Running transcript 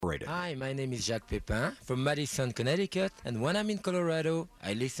Incorporated. Hi, my name is Jacques Pépin from Madison, Connecticut, and when I'm in Colorado,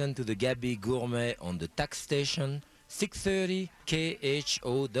 I listen to the Gabby Gourmet on the tax station 630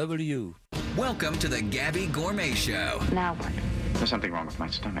 KHOW. Welcome to the Gabby Gourmet Show. Now what? There's something wrong with my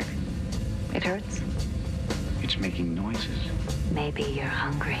stomach. It hurts? It's making noises. Maybe you're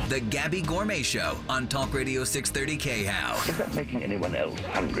hungry. The Gabby Gourmet Show on Talk Radio 630 KHOW. Is that making anyone else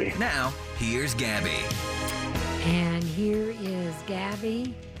hungry? Now, here's Gabby. And here is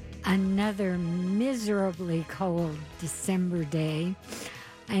Gabby. Another miserably cold December day.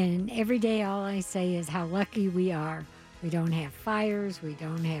 And every day all I say is how lucky we are. We don't have fires. We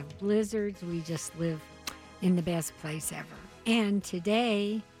don't have blizzards. We just live in the best place ever. And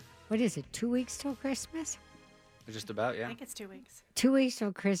today, what is it, 2 weeks till Christmas? Just about, yeah. I think it's 2 weeks. 2 weeks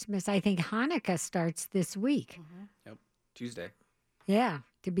till Christmas. I think Hanukkah starts this week. Mm-hmm. Yep, Tuesday. Yeah,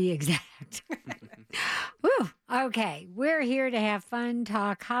 to be exact. Woo! Okay, we're here to have fun,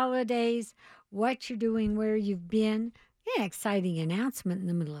 talk holidays, what you're doing, where you've been. Yeah, exciting announcement in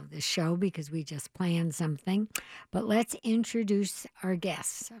the middle of the show because we just planned something. But let's introduce our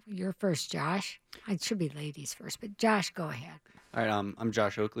guests. You're first, Josh. It should be ladies first, but Josh, go ahead. All right, I'm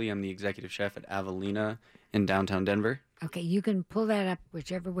Josh Oakley. I'm the executive chef at Avelina in downtown Denver. Okay, you can pull that up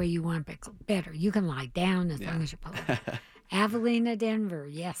whichever way you want, but better. You can lie down as long as you pull it up. Avelina, Denver.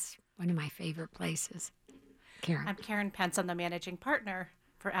 Yes, one of my favorite places. Karen. I'm Karen Pence. I'm the managing partner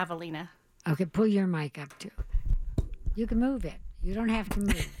for Avelina. Okay, pull your mic up too. You can move it. You don't have to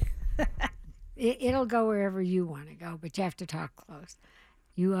move. It'll go wherever you want to go, but you have to talk close.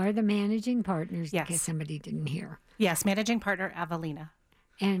 You are the managing partners in case somebody didn't hear. Yes, managing partner Avelina.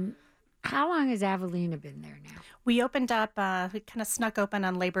 And how long has Avelina been there now? We opened up, we kind of snuck open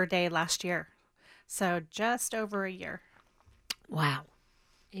on Labor Day last year. So just over a year. Wow.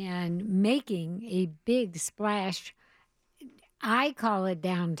 And making a big splash. I call it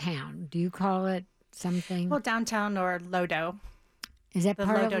downtown. Do you call it something? Well, downtown or Lodo. Is that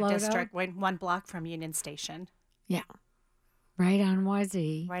part of Lodo Lodo? district, one block from Union Station. Yeah. Right on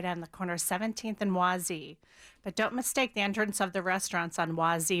Wazee. Right on the corner of 17th and Wazee. But don't mistake the entrance of the restaurants on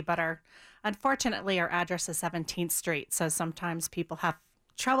Wazee, but unfortunately our address is 17th Street, so sometimes people have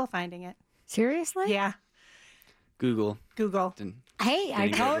trouble finding it. Seriously? Yeah. Google. Hey,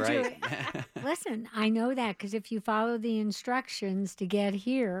 I told you. Right. Listen, I know that because if you follow the instructions to get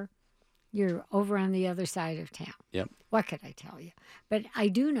here, you're over on the other side of town. Yep. What could I tell you? But I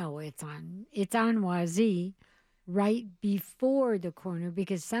do know it's on Wazee, right before the corner,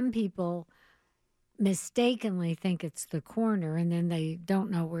 because some people mistakenly think it's the corner and then they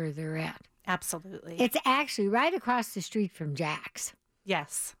don't know where they're at. Absolutely. It's actually right across the street from Jack's.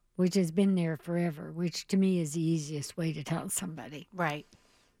 Yes. Which has been there forever, which to me is the easiest way to tell somebody. Right.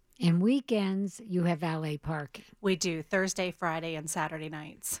 And weekends, you have valet parking. We do Thursday, Friday, and Saturday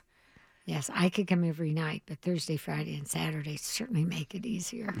nights. Yes, I could come every night, but Thursday, Friday, and Saturday certainly make it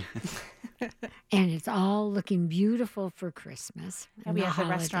easier. And it's all looking beautiful for Christmas. And we have the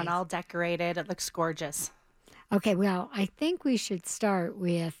holidays. restaurant all decorated. It looks gorgeous. Okay, well, I think we should start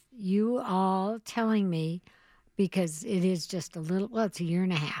with you all telling me, because it is just a little, well, it's a year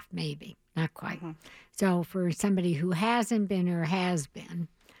and a half, maybe, not quite. Mm-hmm. So for somebody who hasn't been or has been,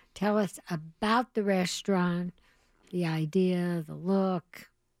 tell us about the restaurant, the idea, the look,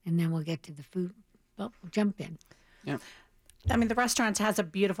 and then we'll get to the food. Well, jump in. Yeah. I mean, the restaurant has a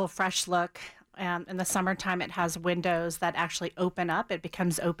beautiful, fresh look. In the summertime, it has windows that actually open up. It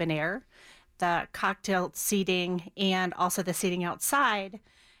becomes open air. The cocktail seating and also the seating outside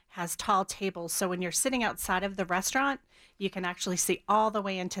has tall tables. So when you're sitting outside of the restaurant, you can actually see all the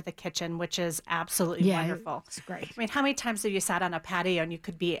way into the kitchen, which is absolutely wonderful. It's great. I mean, how many times have you sat on a patio and you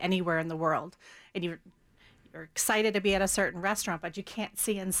could be anywhere in the world and you're excited to be at a certain restaurant, but you can't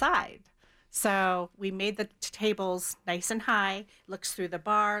see inside? So we made the tables nice and high, looks through the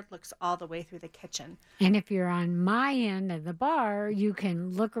bar, looks all the way through the kitchen. And if you're on my end of the bar, you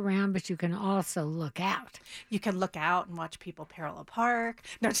can look around, but you can also look out. You can look out and watch people parallel park.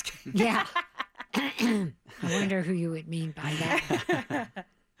 No, just kidding. Yeah. I wonder who you would mean by that.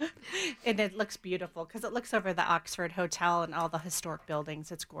 And it looks beautiful because it looks over the Oxford Hotel and all the historic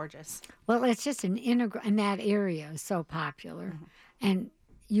buildings. It's gorgeous. Well, it's just an integral, and that area is so popular. Mm-hmm. And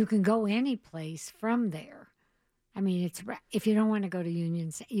you can go any place from there. I mean, it's if you don't want to go to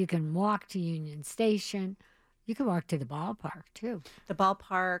Union, you can walk to Union Station. You can walk to the ballpark, too. The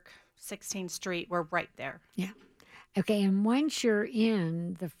ballpark, 16th Street, we're right there. Yeah. Okay, and once you're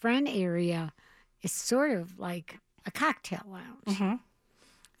in, the front area is sort of like a cocktail lounge. Mm-hmm.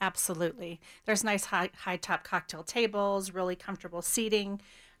 Absolutely. There's nice high top cocktail tables, really comfortable seating.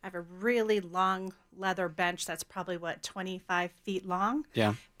 I have a really long leather bench that's probably, 25 feet long.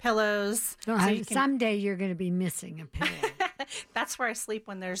 Yeah. Pillows. So someday you're going to be missing a pillow. That's where I sleep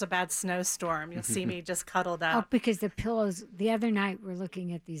when there's a bad snowstorm. You'll see me just cuddled Oh, up. because the pillows, the other night we're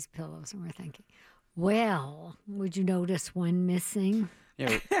looking at these pillows and we're thinking, well, would you notice one missing?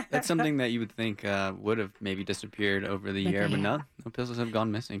 Yeah, that's something that you would think would have maybe disappeared over the year, but no pillows have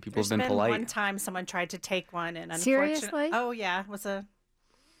gone missing. People have been polite. One time someone tried to take one, and Seriously? Oh yeah, it was a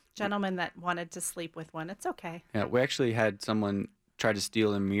gentleman that wanted to sleep with one. It's okay. Yeah, we actually had someone try to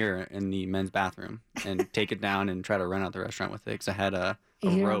steal a mirror in the men's bathroom and take it down and try to run out the restaurant with it because I had a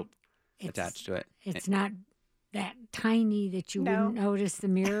rope attached to it. It's not that tiny that you wouldn't notice the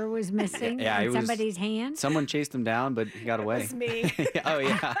mirror was missing in somebody's hand. Someone chased him down, but he got away. It was me. Oh,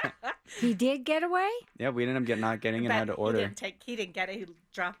 yeah. He did get away? Yeah, we ended up not getting it and had to order. He didn't get it. He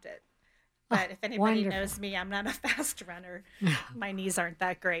dropped it. But if anybody knows me, I'm not a fast runner. My knees aren't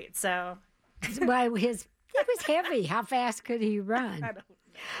that great, so. Well, it was heavy. How fast could he run? I don't know.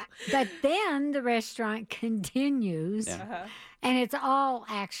 But then the restaurant continues, and it's all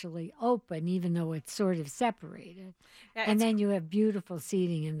actually open, even though it's sort of separated. Yeah, and then you have beautiful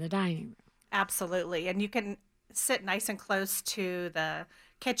seating in the dining room. Absolutely. And you can sit nice and close to the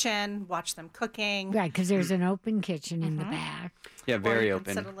kitchen, watch them cooking. Right, because there's an open kitchen in the back. Yeah, very or you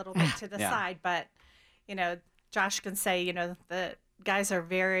open. Can sit a little bit to the side, but, Josh can say, the guys are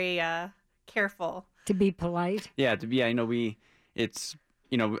very careful. To be polite? Yeah, I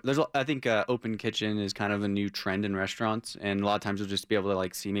think open kitchen is kind of a new trend in restaurants, and a lot of times you'll just be able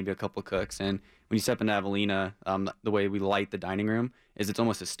to see maybe a couple cooks. And when you step into Avelina, the way we light the dining room is it's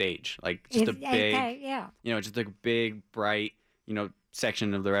almost a stage, just a big, just like a big bright,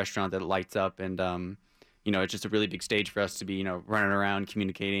 section of the restaurant that lights up, and it's just a really big stage for us to be, running around,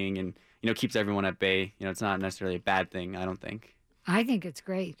 communicating, and keeps everyone at bay. It's not necessarily a bad thing, I don't think. I think it's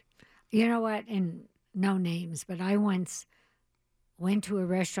great. You know what? And no names, but I once went to a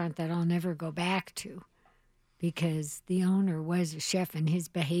restaurant that I'll never go back to because the owner was a chef and his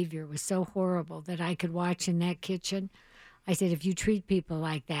behavior was so horrible that I could watch in that kitchen. I said, if you treat people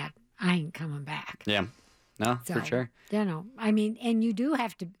like that, I ain't coming back. Yeah, no, for sure. And you do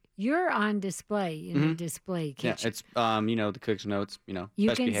have to, you're on display in a display kitchen. Yeah, it's, the cook's notes, you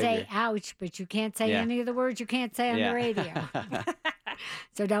best can behavior. say ouch, but you can't say any of the words you can't say on the radio.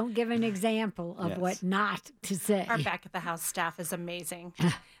 So don't give an example of what not to say. Our back at the house staff is amazing.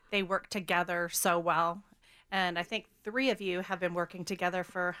 They work together so well. And I think 3 of you have been working together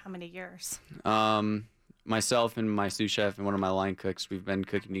for how many years? Myself and my sous chef and one of my line cooks, we've been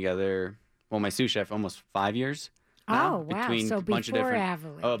cooking together. Well, my sous chef almost 5 years. Now, wow. Between So a bunch of before different,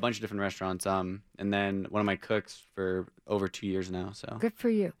 Avalon. a bunch of different restaurants. And then one of my cooks for over 2 years now. So Good for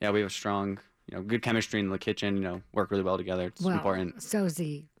you. yeah, we have a strong, good chemistry in the kitchen. Work really well together. It's important. So's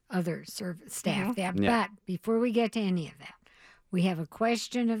the other service staff. Yeah. But before we get to any of that, we have a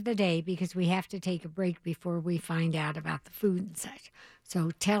question of the day because we have to take a break before we find out about the food and such.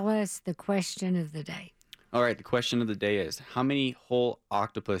 So tell us the question of the day. All right, the question of the day is: how many whole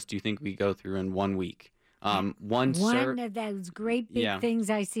octopus do you think we go through in 1 week? One of those great big things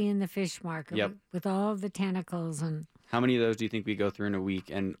I see in the fish market with all the tentacles and. How many of those do you think we go through in a week?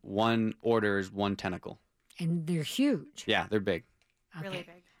 And one order is one tentacle. And they're huge. Yeah, they're big. Okay. Really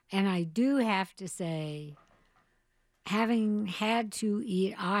big. And I do have to say, having had to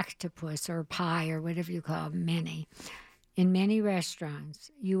eat octopus or pie or whatever you call them, in many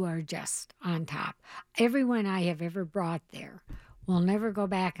restaurants, you are just on top. Everyone I have ever brought there will never go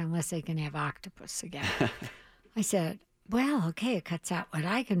back unless they can have octopus again. I said, well, okay, it cuts out what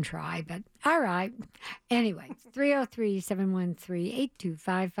I can try, but all right. Anyway,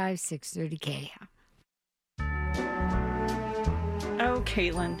 303-713-8255, 630K. Oh,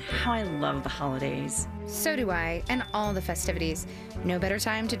 Caitlin, how I love the holidays. So do I, and all the festivities. No better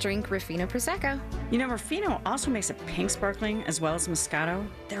time to drink Ruffino Prosecco. Ruffino also makes a pink sparkling as well as Moscato.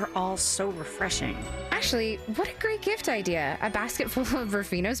 They're all so refreshing. Actually, what a great gift idea. A basket full of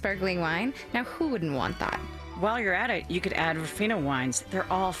Ruffino sparkling wine. Now, who wouldn't want that? While you're at it, you could add Ruffino wines.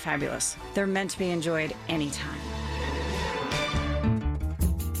 They're all fabulous. They're meant to be enjoyed anytime.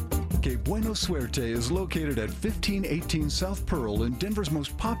 Que Bueno Suerte is located at 1518 South Pearl in Denver's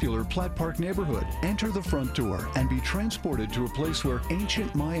most popular Platt Park neighborhood. Enter the front door and be transported to a place where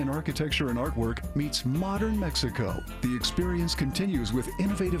ancient Mayan architecture and artwork meets modern Mexico. The experience continues with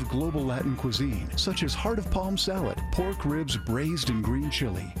innovative global Latin cuisine, such as heart of palm salad, pork ribs braised in green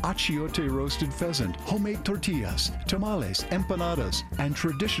chili, achiote roasted pheasant, homemade tortillas, tamales, empanadas, and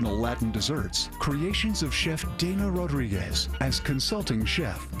traditional Latin desserts. Creations of Chef Dana Rodriguez. As consulting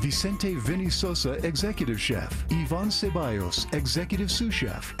chef, Vicente Vinny Sosa, Executive Chef, Yvonne Ceballos, Executive Sous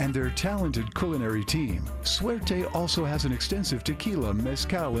Chef, and their talented culinary team. Suerte also has an extensive tequila,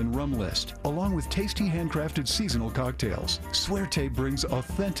 mezcal, and rum list, along with tasty handcrafted seasonal cocktails. Suerte brings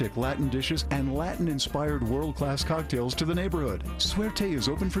authentic Latin dishes and Latin-inspired world-class cocktails to the neighborhood. Suerte is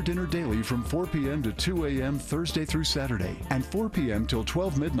open for dinner daily from 4 p.m. to 2 a.m. Thursday through Saturday, and 4 p.m. till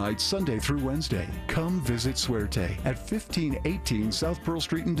 12 midnight Sunday through Wednesday. Come visit Suerte at 1518 South Pearl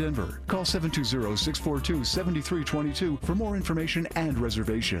Street in Denver. Call 720-642-7322 for more information and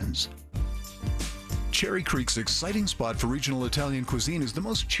reservations. Cherry Creek's exciting spot for regional Italian cuisine is the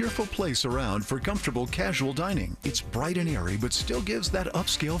most cheerful place around for comfortable casual dining. It's bright and airy, but still gives that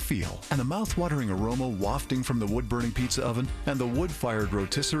upscale feel. And the mouth-watering aroma wafting from the wood-burning pizza oven and the wood-fired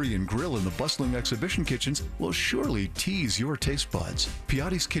rotisserie and grill in the bustling exhibition kitchens will surely tease your taste buds.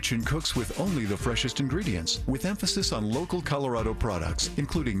 Piatti's Kitchen cooks with only the freshest ingredients, with emphasis on local Colorado products,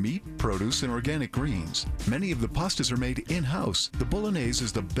 including meat, produce, and organic greens. Many of the pastas are made in-house. The bolognese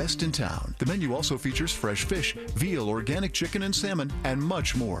is the best in town. The menu also features fresh fish, veal, organic chicken and salmon, and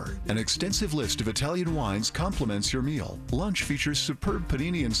much more. An extensive list of Italian wines complements your meal. Lunch features superb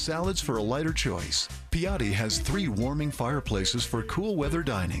panini and salads for a lighter choice. Piatti has 3 warming fireplaces for cool weather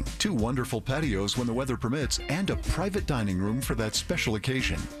dining, 2 wonderful patios when the weather permits, and a private dining room for that special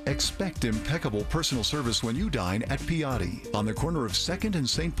occasion. Expect impeccable personal service when you dine at Piatti, on the corner of 2nd and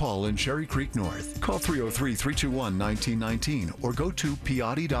St. Paul in Cherry Creek North. Call 303-321-1919 or go to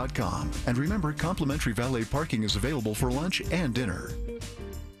piatti.com. And remember, complimentary valet parking is available for lunch and dinner.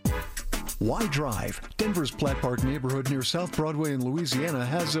 Why Drive? Denver's Platt Park neighborhood near South Broadway in Louisiana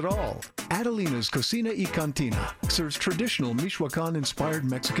has it all. Adelina's Cocina y Cantina serves traditional Michoacan-inspired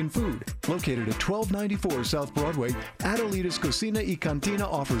Mexican food. Located at 1294 South Broadway, Adelina's Cocina y Cantina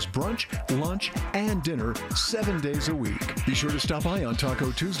offers brunch, lunch, and dinner 7 days a week. Be sure to stop by on Taco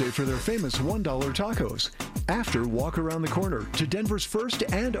Tuesday for their famous $1 tacos. After, walk around the corner to Denver's first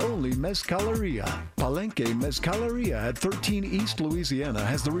and only Mezcaleria. Palenque Mezcaleria at 13 East Louisiana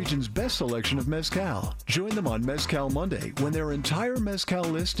has the region's best selection of mezcal. Join them on Mezcal Monday when their entire mezcal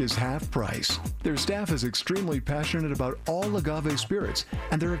list is half price. Their staff is extremely passionate about all agave spirits,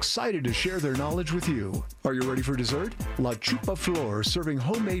 and they're excited to share their knowledge with you. Are you ready for dessert? La Chupa Flor, serving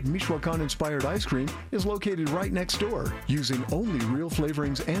homemade Michoacan-inspired ice cream, is located right next door. Using only real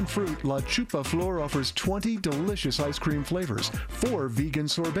flavorings and fruit, La Chupa Flor offers 20 delicious ice cream flavors, 4 vegan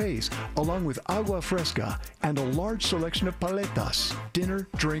sorbets, along with agua fresca, and a large selection of paletas, dinner,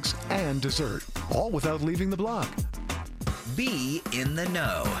 drinks, and dessert, all without leaving the block. Be in the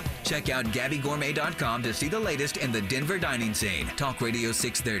know. Check out GabbyGourmet.com to see the latest in the Denver dining scene. Talk Radio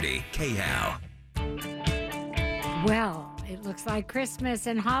 630 KHOW. Well, it looks like Christmas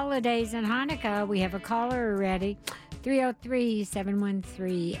and holidays and Hanukkah. We have a caller already.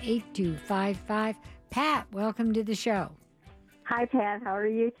 303-713-8255. Pat, welcome to the show. Hi, Pat. How are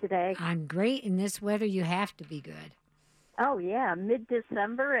you today? I'm great. In this weather, you have to be good. Oh, yeah.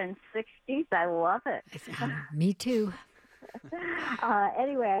 Mid-December and 60s. I love it. Me too.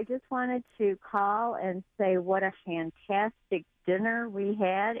 Anyway, I just wanted to call and say what a fantastic dinner we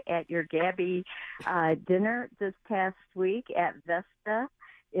had at your Gabby dinner this past week at Vesta.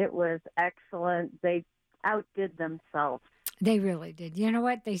 It was excellent. They outdid themselves. They really did. You know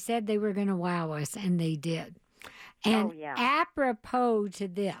what? They said they were going to wow us, and they did. And apropos to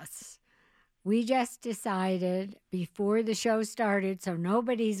this, we just decided before the show started, so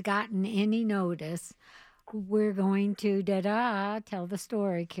nobody's gotten any notice, we're going to tell the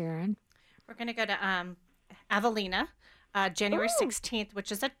story, Karen. We're going to go to Avelina, January 16th,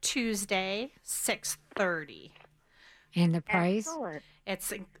 which is a Tuesday, 6:30. And the price? Excellent.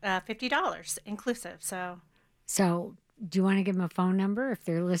 It's $50 inclusive. So do you want to give them a phone number? If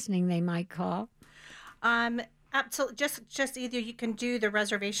they're listening, they might call. Absolutely. Just either you can do the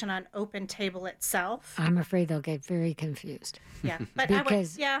reservation on Open Table itself. I'm afraid they'll get very confused. Yeah, but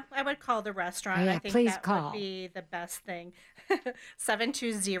because, I would call the restaurant. Yeah, I think please that call. would be the best thing.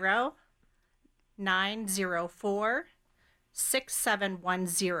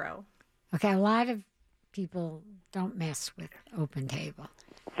 720-904-6710. Okay, a lot of people don't mess with Open Table.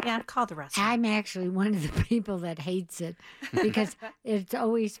 Yeah, call the restaurant. I'm actually one of the people that hates it because it's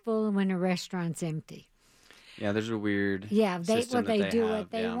always full when a restaurant's empty. Yeah, there's a weird they system they do have,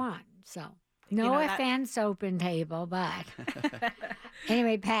 what they want. So no You know, offense, Open Table, but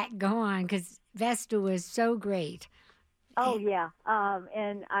anyway, Pat, go on because Vesta was so great. Oh, yeah.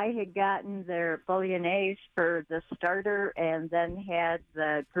 And I had gotten their bolognese for the starter and then had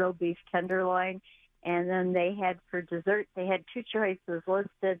the grilled beef tenderloin. And then they had for dessert, they had 2 choices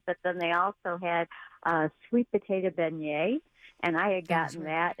listed, but then they also had sweet potato beignet and I had gotten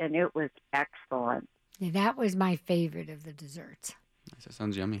that, and it was excellent. Yeah, that was my favorite of the desserts. That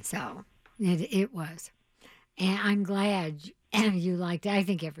sounds yummy. So it was. And I'm glad you liked it. I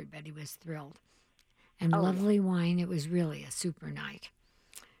think everybody was thrilled. And lovely wine. It was really a super night.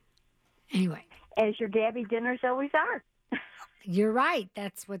 Anyway. As your Gabby dinners always are. You're right.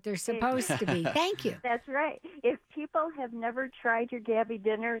 That's what they're supposed to be. Thank you. That's right. If people have never tried your Gabby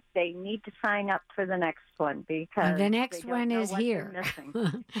dinner, they need to sign up for the next one because the next they don't one know is what here. they're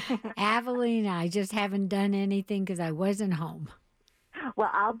missing. Avelina, I just haven't done anything because I wasn't home.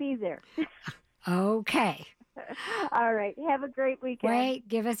 Well, I'll be there. Okay. All right. Have a great weekend. Wait,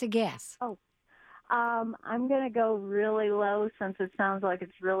 give us a guess. Oh, I'm going to go really low since it sounds like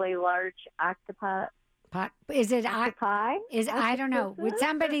it's really large. Octopi. Is it octopi? I don't know. Would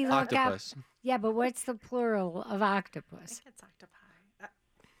somebody look Octopus. up? Yeah, but what's the plural of octopus? I think it's octopi.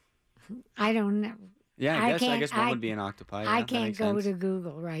 I don't know. Yeah, I guess one would be an octopi. Yeah, I that can't makes go sense. to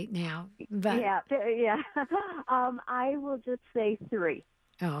Google right now. But Yeah. I will just say 3.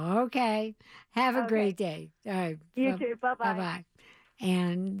 Oh, okay. Have a Okay. great day. All right. You too. Bye-bye. Bye-bye.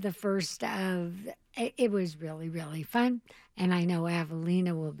 And the first of it was really, really fun. And I know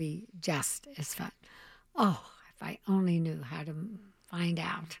Avelina will be just as fun. Oh, if I only knew how to find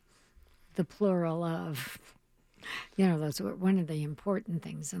out the plural of, those were one of the important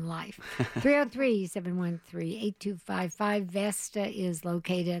things in life. 303-713-8255. Vesta is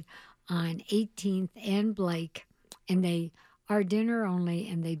located on 18th and Blake, and they are dinner only,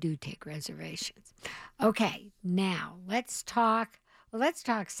 and they do take reservations. Okay, now let's talk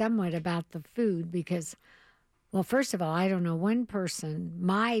somewhat about the food because, well, first of all, I don't know one person,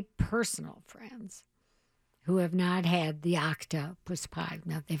 my personal friends, who have not had the octopus pie.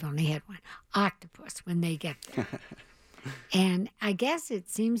 No, they've only had one. Octopus when they get there. And I guess it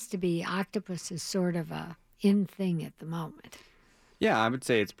seems to be octopus is sort of a in thing at the moment. Yeah, I would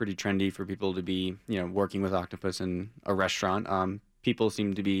say it's pretty trendy for people to be, working with octopus in a restaurant. People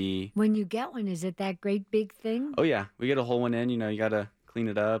seem to be... When you get one, is it that great big thing? Oh, yeah. We get a whole one in. You got to clean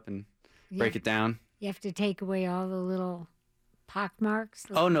it up and break it down. You have to take away all the little pock marks?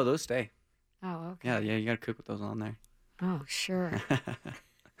 Oh, no, those stay. Oh, okay. Yeah, you got to cook with those on there. Oh, sure.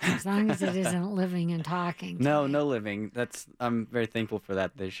 As long as it isn't living and talking. No living. I'm very thankful for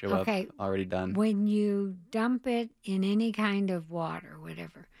that. They show up already done. When you dump it in any kind of water,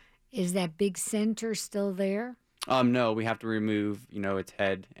 whatever, is that big center still there? No, we have to remove, its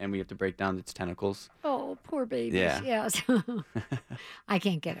head, and we have to break down its tentacles. Oh, poor babies. Yeah. Yes. I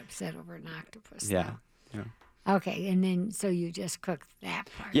can't get upset over an octopus. Yeah. Okay, and then so you just cook that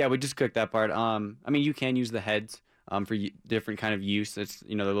part. Yeah, we just cook that part. You can use the heads for different kind of use. It's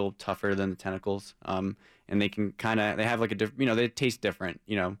they're a little tougher than the tentacles. And they can they have like a different. They taste different.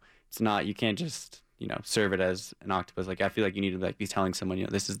 It's not you can't just serve it as an octopus. Like I feel like you need to be telling someone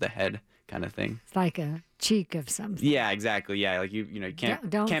this is the head kind of thing. It's like a cheek of something. Yeah, exactly. Yeah, like you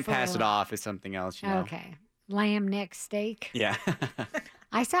can't pass it off as something else. Okay, lamb neck steak. Yeah.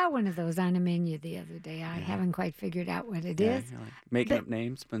 I saw one of those on a menu the other day. I haven't quite figured out what it is. Making up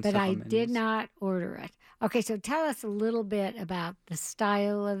names, but I did not order it. Okay, so tell us a little bit about the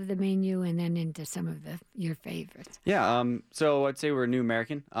style of the menu and then into some of your favorites. Yeah, so I'd say we're New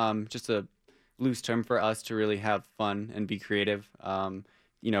American. Just a loose term for us to really have fun and be creative.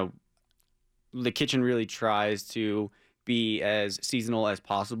 The kitchen really tries to be as seasonal as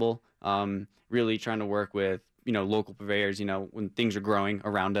possible. Really trying to work with local purveyors. When things are growing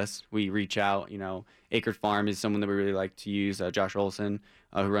around us, we reach out. Acre Farm is someone that we really like to use. Josh Olson,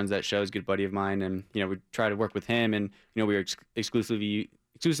 who runs that show, is a good buddy of mine, and we try to work with him. And we were exclusively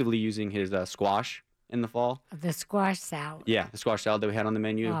using his squash in the fall. The squash salad. Yeah, the squash salad that we had on the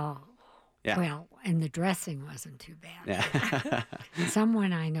menu. Oh, yeah. Well, and the dressing wasn't too bad. Yeah.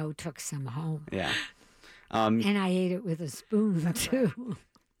 Someone I know took some home. Yeah. And I ate it with a spoon too.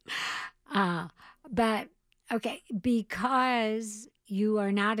 But okay, because you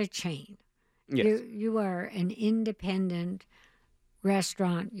are not a chain. Yes. You are an independent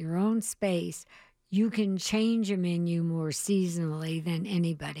restaurant, your own space. You can change a menu more seasonally than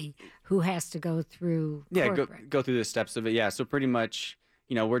anybody who has to go through corporate. go through the steps of it. Yeah, so pretty much,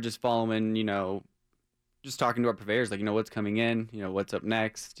 we're just following, just talking to our purveyors, like, what's coming in, what's up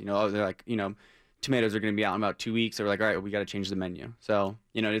next. They're like, tomatoes are going to be out in about 2 weeks. So we're like, all right, we got to change the menu. So,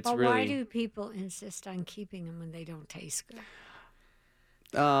 it's well, really... why do people insist on keeping them when they don't taste good?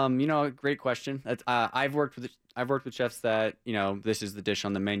 Great question. That's, I've worked with chefs that, this is the dish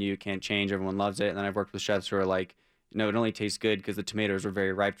on the menu, can't change, everyone loves it. And then I've worked with chefs who are like, no, it only tastes good because the tomatoes are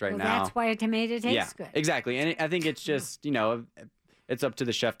very ripe right now. That's why a tomato tastes good. Exactly. And I think it's just, it's up to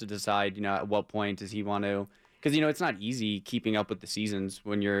the chef to decide, at what point does he want to, Because, it's not easy keeping up with the seasons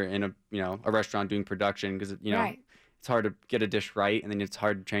when you're in a restaurant doing production because, Right. it's hard to get a dish right, and then it's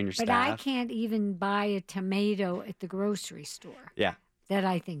hard to train your But staff. I can't even buy a tomato at the grocery store. Yeah. That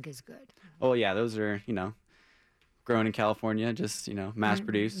I think is good. Oh, yeah, those are, grown in California, just,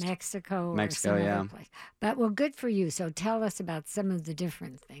 mass-produced. Mexico, Mexico, or some yeah. other place. But, well, good for you. So tell us about some of the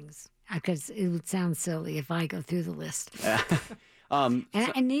different things, because it would sound silly if I go through the list. And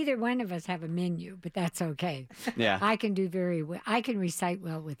neither one of us have a menu, but that's okay. Yeah. I can do very well. I can recite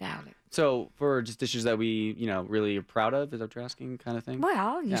well without it. So for just dishes that we, really are proud of, is that what you're asking kind of thing?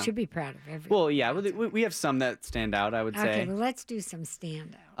 Well, you Yeah. should be proud of everything. Well, yeah, we have some that stand out, I would say. Okay, well, let's do some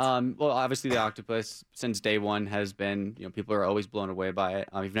standouts. Well, obviously the octopus since day one has been, people are always blown away by it.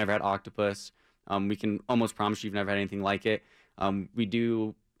 If you've never had octopus, we can almost promise you've never had anything like it. We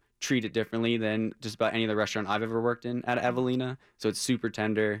do treat it differently than just about any other restaurant I've ever worked in at Evelina. So it's super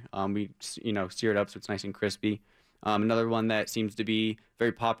tender. We, sear it up so it's nice and crispy. Another one that seems to be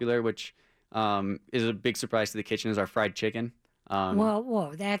very popular, which is a big surprise to the kitchen, is our fried chicken.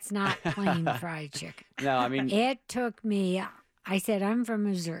 Whoa, that's not plain fried chicken. No, I mean... It took me, I said, I'm from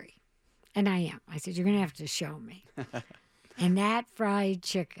Missouri. And I am. I said, you're going to have to show me. And that fried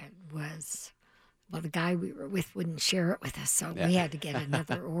chicken was... Well, the guy we were with wouldn't share it with us, so we had to get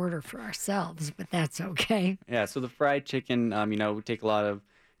another order for ourselves, but that's okay. Yeah, so the fried chicken, we take a lot of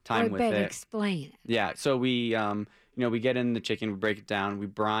time with it. Explain it. Yeah, so we, we get in the chicken, we break it down, we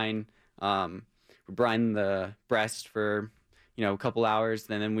brine the breast for, a couple hours,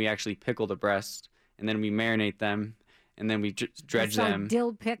 and then we actually pickle the breast, and then we marinate them, and then we dredge it's them. Like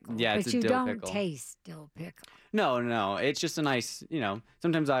dill pickle, yeah, but it's a you dill don't pickle. taste dill pickle. No, it's just a nice,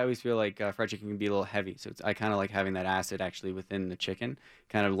 sometimes I always feel like fried chicken can be a little heavy, so I kind of like having that acid actually within the chicken,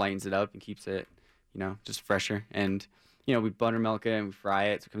 kind of lightens it up and keeps it, just fresher. And, we buttermilk it and we fry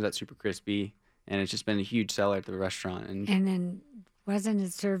it, so it comes out super crispy, and it's just been a huge seller at the restaurant. And then wasn't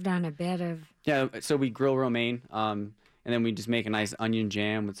it served on a bed of... Yeah, so we grill romaine, and then we just make a nice onion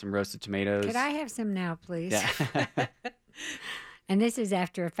jam with some roasted tomatoes. Could I have some now, please? Yeah. And this is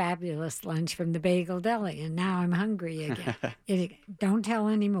after a fabulous lunch from the Bagel Deli, and now I'm hungry again. Don't tell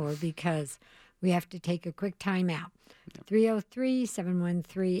anymore because we have to take a quick time out.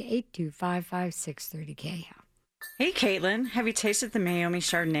 303-713-8255-630-KHOW. Hey, Caitlin, have you tasted the Mayomi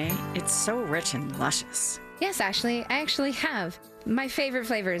Chardonnay? It's so rich and luscious. Yes, Ashley, I actually have. My favorite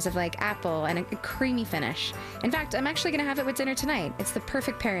flavors of apple and a creamy finish. In fact, I'm actually going to have it with dinner tonight. It's the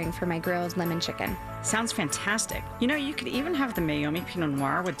perfect pairing for my grilled lemon chicken. Sounds fantastic. You could even have the Mayomi Pinot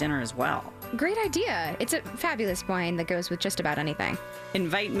Noir with dinner as well. Great idea. It's a fabulous wine that goes with just about anything.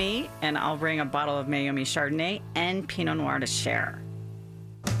 Invite me, and I'll bring a bottle of Mayomi Chardonnay and Pinot Noir to share.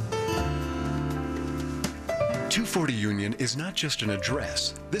 240 Union is not just an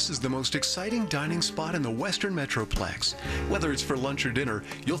address. This is the most exciting dining spot in the Western Metroplex. Whether it's for lunch or dinner,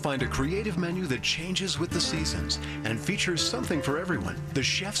 you'll find a creative menu that changes with the seasons and features something for everyone. The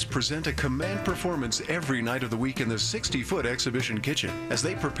chefs present a command performance every night of the week in the 60-foot exhibition kitchen as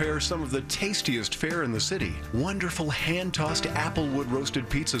they prepare some of the tastiest fare in the city. Wonderful hand-tossed applewood roasted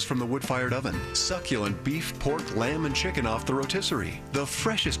pizzas from the wood-fired oven, succulent beef, pork, lamb, and chicken off the rotisserie, the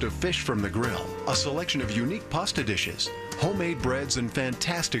freshest of fish from the grill, a selection of unique pasta dishes, homemade breads, and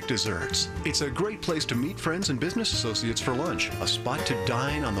fantastic desserts. It's a great place to meet friends and business associates for lunch, a spot to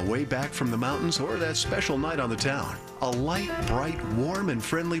dine on the way back from the mountains or that special night on the town. A light, bright, warm, and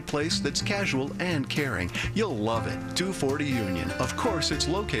friendly place that's casual and caring. You'll love it. 240 Union. Of course, it's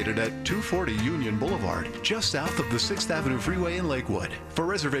located at 240 Union Boulevard, just south of the 6th Avenue Freeway in Lakewood. For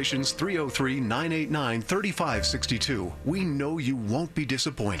reservations, 303-989-3562. We know you won't be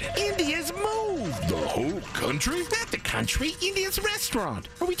disappointed. India's moved! The whole country? Not the country, India's restaurant,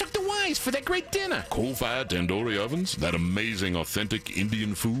 where we took the wives for that great dinner. Coal-fired tandoori ovens, that amazing authentic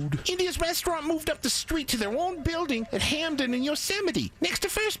Indian food. India's restaurant moved up the street to their own building at Hamden in Yosemite, next to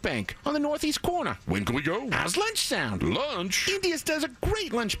First Bank, on the northeast corner. When can we go? How's lunch sound? Lunch? India's does a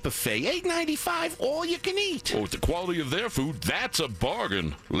great lunch buffet, $8.95, all you can eat. Oh, with the quality of their food, that's a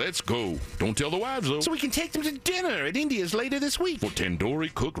bargain. Let's go. Don't tell the wives, though. So we can take them to dinner at India's later this week. For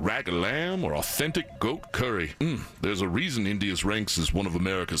tandoori cooked ragged lamb or authentic goat curry. There's a reason India's ranks as one of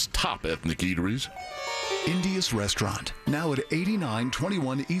America's top ethnic eateries. India's Restaurant, now at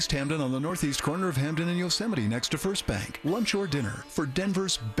 8921 East Hamden on the northeast corner of Hamden and Yosemite next to First Bank. Lunch or dinner for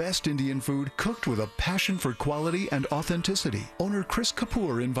Denver's best Indian food cooked with a passion for quality and authenticity. Owner Chris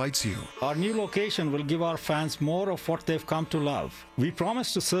Kapoor invites you. Our new location will give our fans more of what they've come to love. We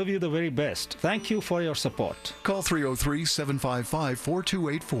promise to serve you the very best. Thank you for your support. Call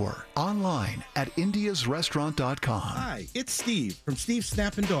 303-755-4284. Online at indiasrestaurant.com. Hi, it's Steve from Steve's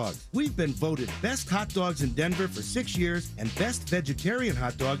Snappin' Dogs. Dogs. We've been voted best hot dogs in Denver for 6 years and best vegetarian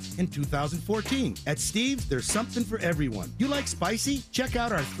hot dogs in 2014. At Steve's, there's something for everyone. You like spicy? Check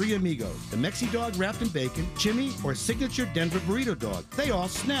out our Three Amigos, the Mexi dog wrapped in bacon, chimney, or signature Denver burrito dog. They all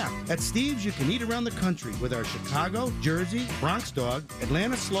snap. At Steve's, you can eat around the country with our Chicago, Jersey, Bronx dog,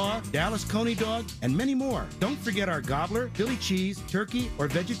 Atlanta slaw, Dallas coney dog, and many more. Don't forget our gobbler, Philly cheese, turkey, or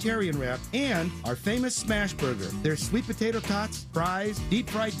vegetarian wrap, and our famous smash burger. There's sweet potato tots, fries, deep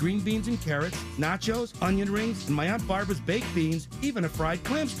fried green beans and carrots, nachos, onion rings, and my Aunt Barbara's baked beans, even a fried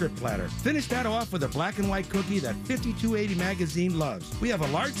clam strip platter. Finish that off with a black and white cookie that 5280 magazine loves. We have a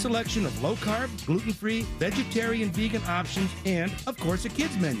large selection of low-carb, gluten-free, vegetarian, vegan options, and, of course, a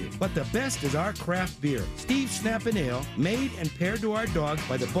kids menu. But the best is our craft beer, Steve's Snappin' Ale, made and paired to our dogs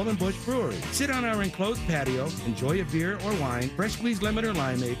by the Bull and Bush Brewery. Sit on our enclosed patio, enjoy a beer or wine, fresh squeezed lemon or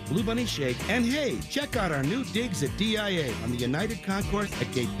limeade, Blue Bunny shake, and hey, check out our new digs at DIA on the United Concourse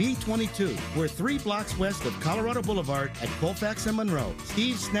at Gate B22. We're 3 blocks west of Colorado Boulevard at Colfax and Monroe.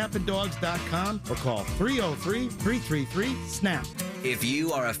 SteveSnappinDogs.com or call 303-333-SNAP. If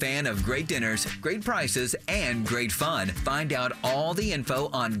you are a fan of great dinners, great prices, and great fun, find out all the info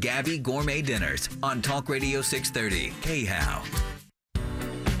on Gabby Gourmet Dinners on Talk Radio 630 KHOW.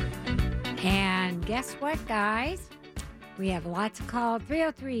 And guess what, guys? We have lots of calls.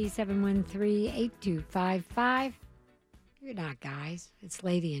 303-713-8255. You're not guys. It's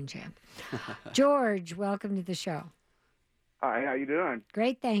Lady and Jim. George, welcome to the show. Hi, how you doing?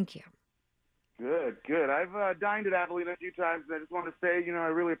 Great, thank you. Good, good. I've dined at Abilene a few times, and I just want to say, I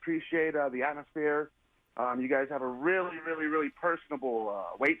really appreciate the atmosphere. You guys have a really, really, really personable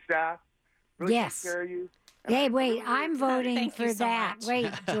wait staff. Really Yes. take care of you. Hey, wait, I'm voting Thank you for so that. much.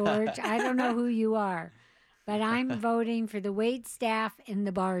 Wait, George, I don't know who you are, but I'm voting for the wait staff and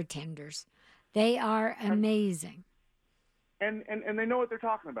the bartenders. They are amazing. And they know what they're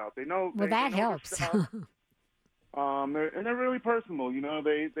talking about. They know. Well, that they know their helps. stuff. They're really personable.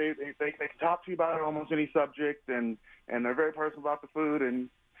 They can talk to you about almost any subject, and they're very personal about the food, and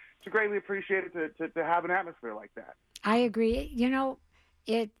it's greatly appreciated to have an atmosphere like that. I agree.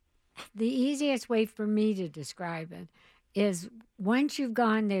 The easiest way for me to describe it is once you've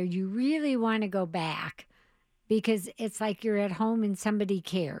gone there, you really want to go back because it's like you're at home and somebody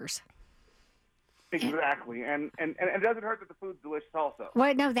cares. Exactly, and it doesn't hurt that the food's delicious also.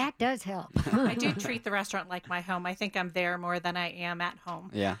 Well, no, that does help. I do treat the restaurant like my home. I think I'm there more than I am at home.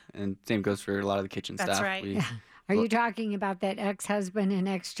 Yeah, and same goes for a lot of the kitchen That's staff. right. Are you talking about that ex-husband and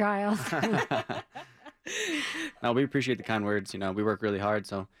ex-child? No, we appreciate the kind words. We work really hard,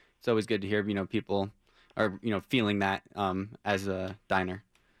 so it's always good to hear, people are, feeling that as a diner.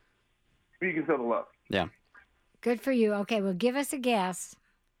 You can feel the love. Yeah. Good for you. Okay, well, give us a guess.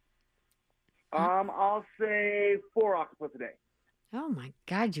 I'll say 4 octopus a day. Oh my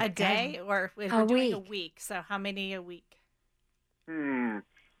God! A day, or we're doing a week. So how many a week? So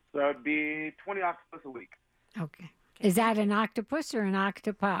it'd be 20 octopus a week. Okay. Is that an octopus or an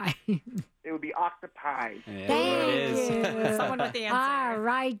octopi? It would be octopi. Yeah, Thank you. Someone with the answer. All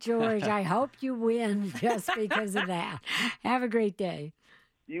right, George. I hope you win just because of that. Have a great day.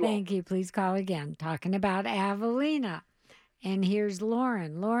 Thank you. Please call again. Talking about Avelina. And here's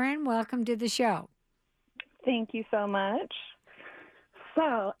Lauren. Lauren, welcome to the show. Thank you so much.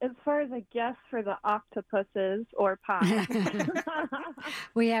 So, as far as a guess for the octopuses or pie,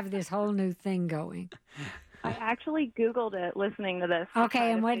 We have this whole new thing going. I actually Googled it listening to this.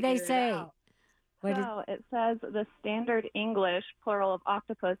 Okay, and what did they say? It says the standard English plural of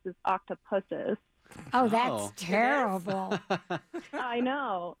octopus is octopuses. Oh, that's terrible. I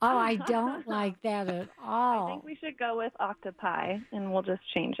know. Oh, I don't like that at all. I think we should go with octopi, and we'll just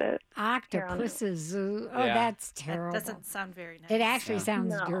change it. Octopuses. Oh, Yeah. that's terrible. That doesn't sound very nice. It actually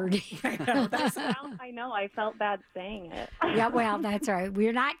sounds No. dirty. I know. I felt bad saying it. Yeah, well, that's all right.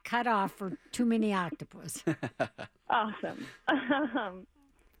 We're not cut off for too many octopus. Awesome.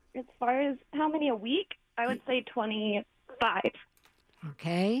 As far as how many a week, I would say 25.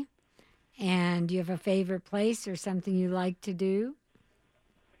 Okay. And do you have a favorite place or something you like to do?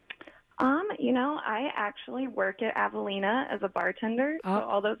 I actually work at Avelina as a bartender, so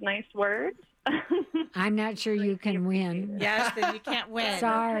all those nice words. I'm not sure you can win. Yes, then you can't win.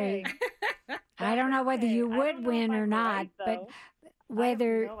 Sorry. I don't know whether you would win or not, but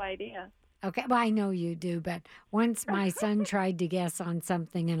whether. I have no idea. Okay, well, I know you do, but once my son tried to guess on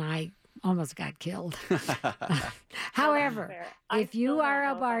something and I almost got killed. However, if you are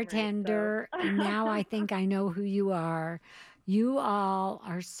a bartender, and now I think I know who you are all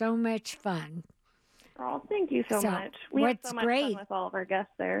are so much fun. Oh, thank you so much. We have so much fun with all of our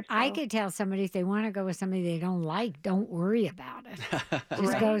guests there. So. I could tell somebody if they want to go with somebody they don't like, don't worry about it. Just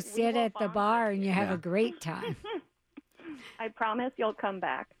Right? go We sit will at the bar and you have a great time. I promise you'll come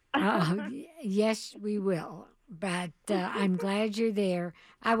back. Yes, we will. But I'm glad you're there.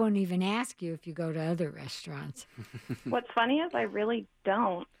 I won't even ask you if you go to other restaurants. What's funny is I really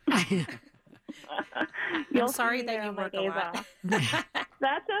don't. I'm You'll sorry see me that there you on my work a days lot. off.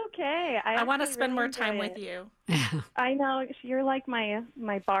 That's okay. I want to actually spend really more time enjoy with it. you. I know you're like my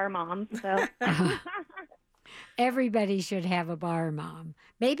bar mom. So Everybody should have a bar mom.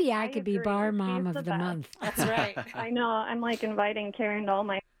 Maybe I could be agree. bar mom She's of the the best. month. That's right. I know. I'm like inviting Karen to all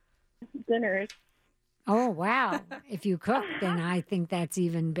my dinners. Oh, wow. If you cook, then I think that's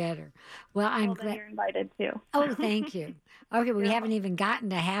even better. Well, I'm Well, then glad. you're invited too. Oh, thank you. Okay, we haven't even gotten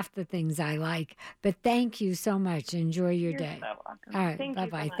to half the things I like, but thank you so much. Enjoy your You're day. so welcome. All right, Thank you so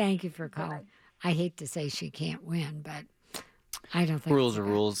bye-bye. much. Thank you for Bye-bye. calling. I hate to say she can't win, but I don't think Rules are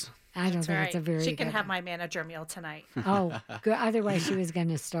rules. I don't That's think right. it's a very She can good have my manager meal tonight. Oh, good. Otherwise, she was going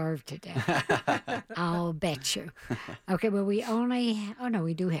to starve to death. I'll bet you. Okay, well, we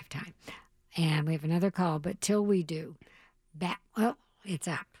do have time. And we have another call, but till we do, it's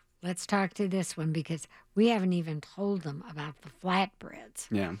up. Let's talk to this one because we haven't even told them about the flatbreads.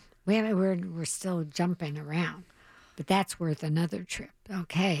 Yeah. We're still jumping around, but that's worth another trip.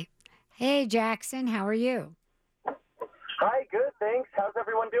 Okay. Hey, Jackson, how are you? Hi, good, thanks. How's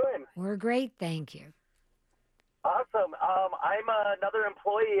everyone doing? We're great, thank you. Awesome. I'm another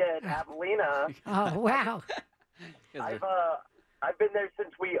employee at Avelina. Oh, wow. I've been there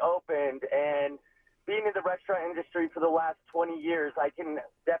since we opened, and being in the restaurant industry for the last 20 years, I can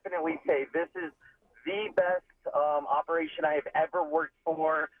definitely say this is the best operation I have ever worked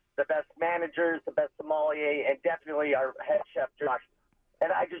for, the best managers, the best sommelier, and definitely our head chef, Josh.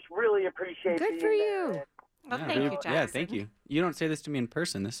 And I just really appreciate Good for you. Well, Yeah, thank really- you, Jackson. Yeah, thank you. You don't say this to me in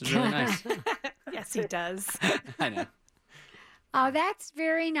person. This is really nice. Yes, he does. I know. Oh, that's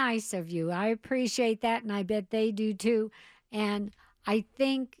very nice of you. I appreciate that, and I bet they do too. And I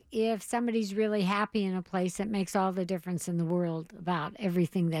think if somebody's really happy in a place, it makes all the difference in the world about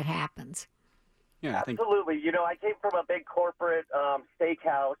everything that happens. Yeah, Absolutely. You know, I came from a big corporate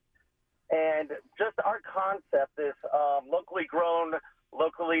steakhouse, and just our concept is locally grown,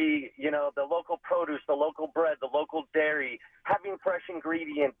 locally, the local produce, the local bread, the local dairy, having fresh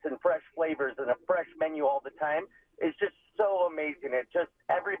ingredients and fresh flavors and a fresh menu all the time is just so amazing. It just,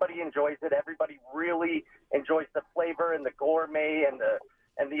 everybody enjoys it. Everybody really enjoys the flavor and the gourmet and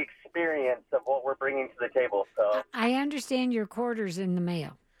the experience of what we're bringing to the table. So I understand your quarter's in the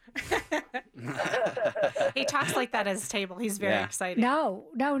mail. He talks like that at his table. He's very excited. No,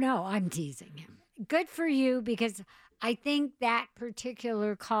 I'm teasing him. Good for you, because I think that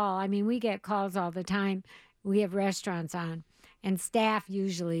particular call, I mean, we get calls all the time. We have restaurants on, and staff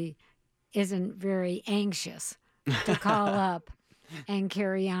usually isn't very anxious to call up and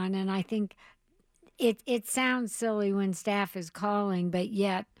carry on. And I think it sounds silly when staff is calling, but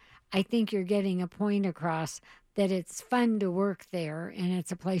yet I think you're getting a point across that it's fun to work there and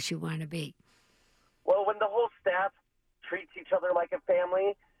it's a place you want to be. Well, when the whole staff treats each other like a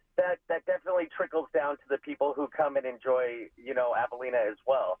family, that definitely trickles down to the people who come and enjoy, Avelina as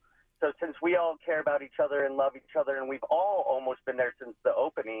well. So since we all care about each other and love each other, and we've all almost been there since the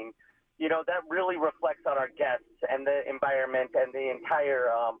opening, that really reflects on our guests and the environment and the entire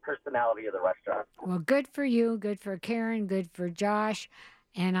personality of the restaurant. Well, good for you, good for Karen, good for Josh,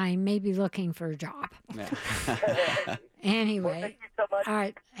 and I may be looking for a job. Anyway, Well, thank you so much. all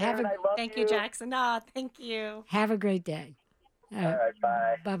right, Karen, I love Thank you, Jackson. Thank you. have a great day. All right,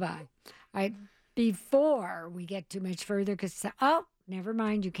 bye. Bye-bye. All right, before we get too much further, because, never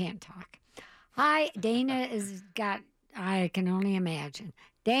mind, you can't talk. Hi, Dana I can only imagine.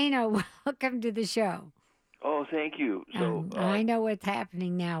 Dana, welcome to the show. Oh, thank you. So I know what's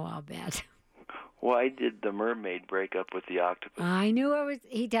happening now, I'll bet. why did the mermaid break up with the octopus? I knew it was,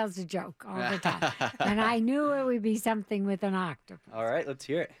 he tells a joke all the time. And I knew it would be something with an octopus. All right, let's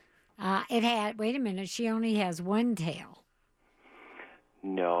hear it. Wait a minute, she only has one tail.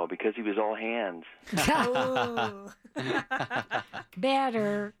 No, because he was all hands.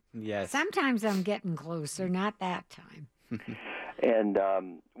 Better. Yes. Sometimes I'm getting closer, not that time. And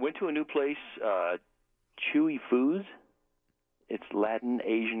went to a new place, Chewy Foods. It's Latin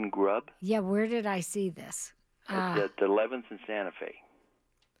Asian grub. Yeah, where did I see this? It's at 11th and Santa Fe.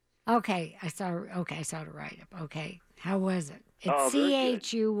 Okay, I saw the write-up. Okay, how was it? Oh, It's very good.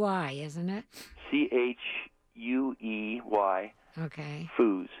 CHUY, isn't it? CHUEY. Okay.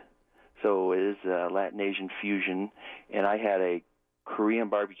 Foods. So it is Latin Asian fusion, and I had a Korean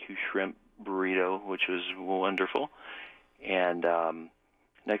barbecue shrimp burrito, which was wonderful. And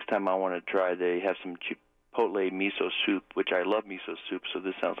next time I want to try, they have some chipotle miso soup, which I love miso soup, so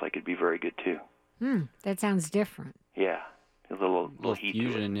this sounds like it'd be very good too. That sounds different. Yeah, a little heat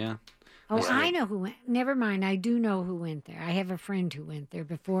fusion, to it. yeah. Oh, Yeah. I know who went. Never mind. I do know who went there. I have a friend who went there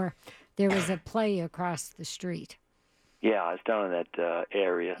before there was a play across the street. Yeah, it's down in that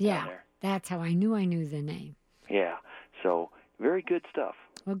area down Yeah, there. that's how I knew the name. Yeah, so very good stuff.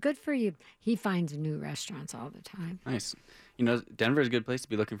 Well, good for you. He finds new restaurants all the time. Nice. You know, Denver is a good place to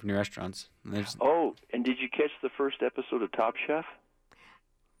be looking for new restaurants. Oh, and did you catch the first episode of Top Chef?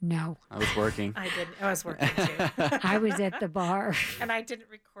 No. I was working. I didn't. I was working too. I was at the bar. And I didn't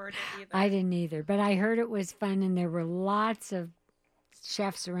record it either. I didn't either, but I heard it was fun, and there were lots of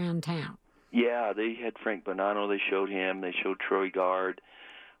chefs around town. Yeah, they had Frank Bonanno. They showed him. They showed Troy Gard.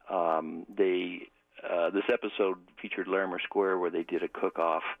 This episode featured Larimer Square, where they did a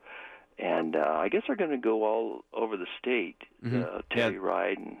cook-off, and I guess they're going to go all over the state. Terry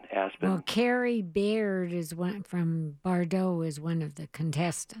Ride and Aspen. Well, Carrie Baird is one from Bordeaux is one of the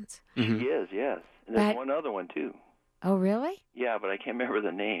contestants. She is, yes. And there's But- one other one too. Oh, really? Yeah, but I can't remember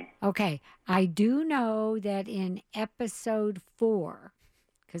the name. Okay. I do know that in episode 4,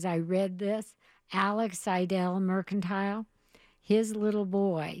 because I read this, Alex Seidel Mercantile, his little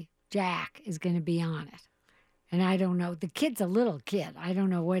boy, Jack, is going to be on it. And I don't know. The kid's a little kid. I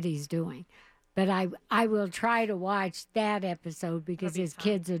don't know what he's doing. But I will try to watch that episode because his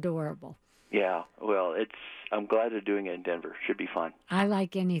kid's adorable. Yeah, well, I'm glad they're doing it in Denver. Should be fun. I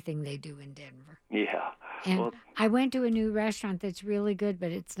like anything they do in Denver. Yeah. And Well, I went to a new restaurant that's really good,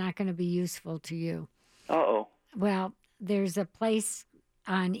 but it's not going to be useful to you. uh-oh. Well, there's a place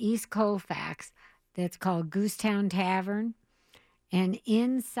on East Colfax that's called Goosetown Tavern. And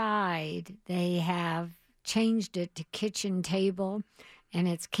inside, they have changed it to kitchen table. And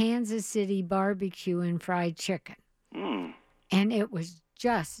it's Kansas City barbecue and fried chicken. And it was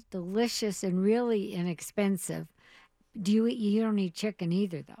just delicious and really inexpensive. You don't eat chicken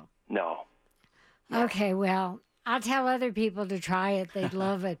either, though? No. Okay, well, I'll tell other people to try it. They'd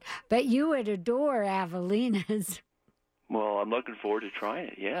love it. But you would adore Avelina's. Well, I'm looking forward to trying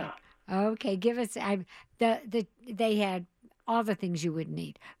it, yeah. Okay, give us. They had all the things you would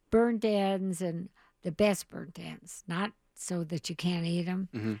need: burnt ends and the best burnt ends, not so that you can't eat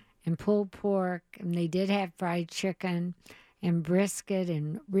them, and pulled pork. And they did have fried chicken, and brisket,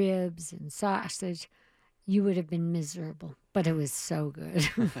 and ribs, and sausage. You would have been miserable, but it was so good.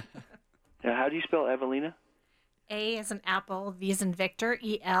 Now, how do you spell Evelina? A as in apple, V as in Victor,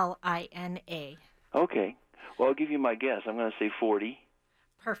 Elina. Okay. Well, I'll give you my guess. I'm going to say 40.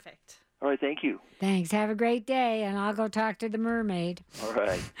 Perfect. All right, thank you. Thanks. Have a great day, and I'll go talk to the mermaid. All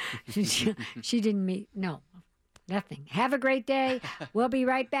right. She didn't meet. No, nothing. Have a great day. We'll be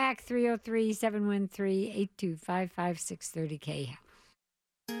right back. 303-713-8255,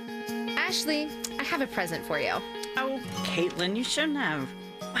 630K. Ashley, I have a present for you. Oh, Caitlin, you shouldn't have.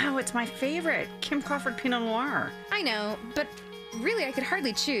 Wow, it's my favorite, Kim Crawford Pinot Noir. I know, but really I could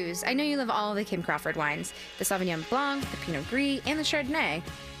hardly choose. I know you love all the Kim Crawford wines. The Sauvignon Blanc, the Pinot Gris, and the Chardonnay.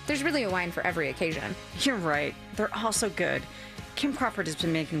 There's really a wine for every occasion. You're right. They're all so good. Kim Crawford has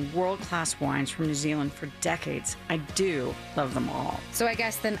been making world-class wines from New Zealand for decades. I do love them all. So I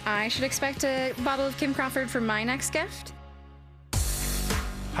guess then I should expect a bottle of Kim Crawford for my next gift?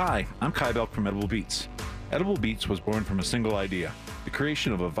 Hi, I'm Kai Belk from Edible Beats. Edible Beats was born from a single idea, the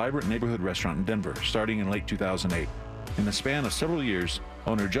creation of a vibrant neighborhood restaurant in Denver starting in late 2008. In the span of several years,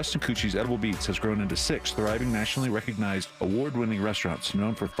 owner Justin Cucci's Edible Beats has grown into 6 thriving, nationally recognized, award-winning restaurants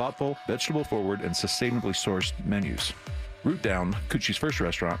known for thoughtful, vegetable-forward, and sustainably sourced menus. Root Down, Cucci's first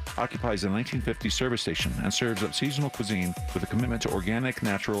restaurant, occupies a 1950 service station and serves up seasonal cuisine with a commitment to organic,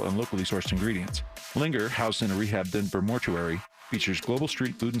 natural, and locally sourced ingredients. Linger, housed in a rehab Denver mortuary, features global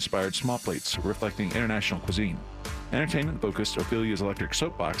street food-inspired small plates reflecting international cuisine. Entertainment-focused Ophelia's Electric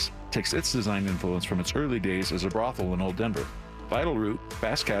Soapbox takes its design influence from its early days as a brothel in Old Denver. Vital Root,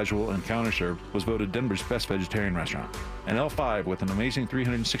 fast casual and counter serve, was voted Denver's best vegetarian restaurant. And L5, with an amazing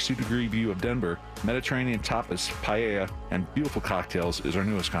 360-degree view of Denver, Mediterranean tapas, paella, and beautiful cocktails, is our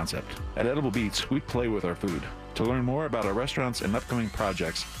newest concept. At Edible Beats, we play with our food. To learn more about our restaurants and upcoming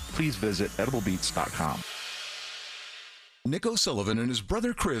projects, please visit ediblebeats.com. Nick O'Sullivan and his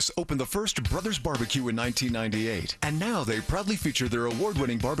brother Chris opened the first Brothers Barbecue in 1998. And now they proudly feature their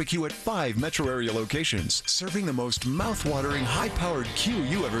award-winning barbecue at 5 metro area locations, serving the most mouth-watering, high-powered Q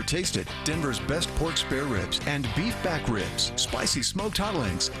you ever tasted. Denver's best pork spare ribs and beef back ribs, spicy smoked hot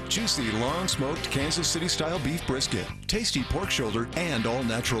links, juicy long-smoked Kansas City-style beef brisket, tasty pork shoulder, and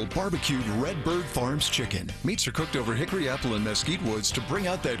all-natural barbecued Redbird Farms chicken. Meats are cooked over hickory apple and mesquite woods to bring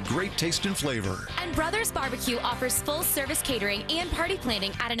out that great taste and flavor. And Brothers Barbecue offers full-service catering and party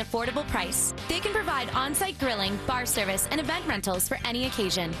planning at an affordable price. They can provide on-site grilling, bar service, and event rentals for any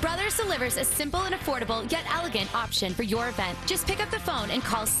occasion. Brothers delivers a simple and affordable yet elegant option for your event. Just pick up the phone and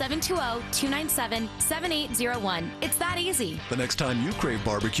call 720-297-7801. It's that easy. The next time you crave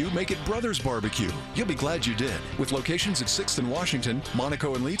barbecue, make it Brothers Barbecue. You'll be glad you did. With locations at 6th and Washington,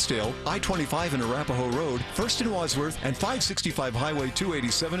 Monaco and Leetsdale, I-25 and Arapahoe Road, 1st and Wadsworth, and 565 Highway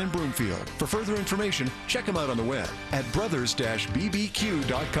 287 in Broomfield. For further information, check them out on the web at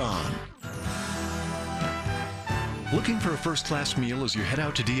brothers-bbq.com. Looking for a first-class meal as you head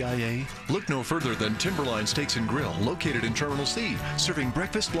out to DIA? Look no further than Timberline Steaks and Grill, located in Terminal C, serving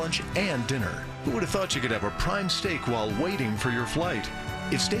breakfast, lunch, and dinner. Who would have thought you could have a prime steak while waiting for your flight?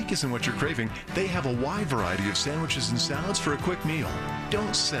 If steak isn't what you're craving, they have a wide variety of sandwiches and salads for a quick meal.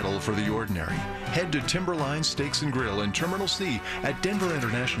 Don't settle for the ordinary. Head to Timberline Steaks and Grill in Terminal C at Denver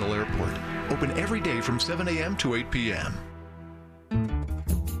International Airport. Open every day from 7 a.m. to 8 p.m.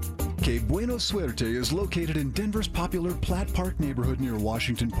 Que Bueno Suerte is located in Denver's popular Platt Park neighborhood near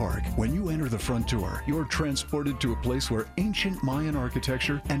Washington Park. When you enter the front door, you're transported to a place where ancient Mayan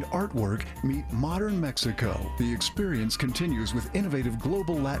architecture and artwork meet modern Mexico. The experience continues with innovative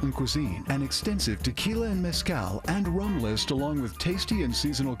global Latin cuisine, an extensive tequila and mezcal and rum list, along with tasty and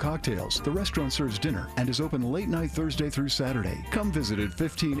seasonal cocktails. The restaurant serves dinner and is open late night Thursday through Saturday. Come visit at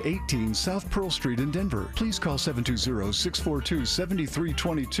 1518 South Pearl Street in Denver. Please call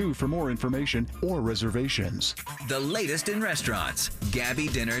 720-642-7322 for more information or reservations. The latest in restaurants, Gabby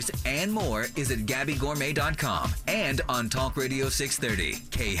dinners, and more is at GabbyGourmet.com and on Talk Radio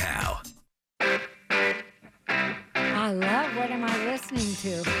 630 KHOW. I love What Am I Listening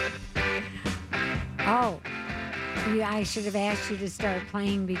To? Oh, yeah, I should have asked you to start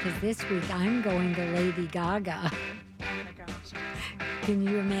playing because this week I'm going to Lady Gaga. Oh my gosh. Can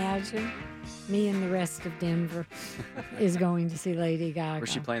you imagine? Me and the rest of Denver is going to see Lady Gaga.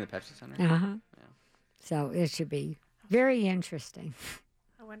 Where's she playing? The Pepsi Center? Uh-huh. Yeah. So it should be very interesting.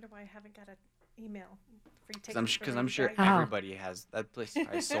 I wonder why I haven't got an email. Free tickets Because I'm sure Oh. everybody has. That place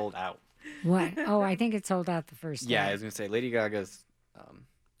is sold out. What? Oh, I think it sold out the first Yeah, day. I was going to say, Lady Gaga's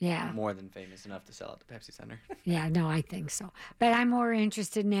Yeah. more than famous enough to sell out the Pepsi Center. Yeah, no, I think so. But I'm more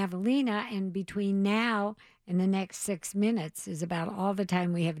interested in Evelina, and between now and the next 6 minutes is about all the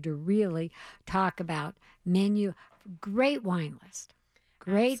time we have to really talk about menu. Great wine list,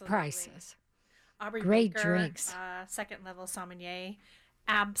 great Absolutely. prices, Aubrey great Baker, drinks. Second level sommelier,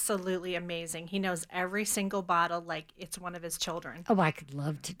 absolutely amazing. He knows every single bottle like it's one of his children. Oh, I could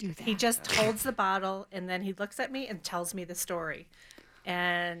love to do that. He just holds the bottle and then he looks at me and tells me the story.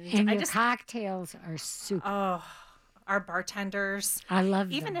 And I your just cocktails are super. Oh, our bartenders. I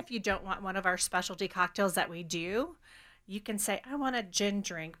love Even them. if you don't want one of our specialty cocktails that we do, you can say, I want a gin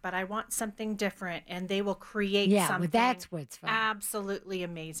drink, but I want something different. And they will create Yeah, something well, that's what's fun. absolutely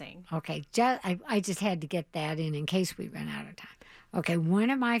amazing. Okay, I just had to get that in case we run out of time. Okay,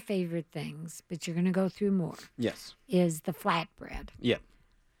 one of my favorite things, but you're going to go through more, Yes. is the flatbread. Yeah.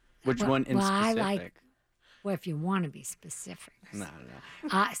 Which Well- one in well, I specific? like- Well, if you want to be specific. No.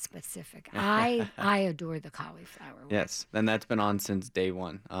 Specific. I adore the cauliflower one. Yes, and that's been on since day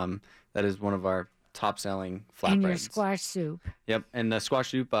one. That is one of our top-selling flatbreads. And your squash soup. Yep, and the squash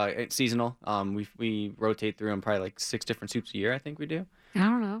soup, it's seasonal. We rotate through them probably like 6 different soups a year. I think we do. I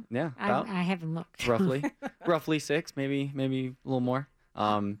don't know. Yeah, about I haven't looked. roughly 6, maybe a little more.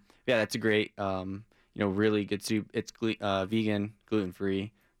 Yeah, that's a great, really good soup. It's vegan,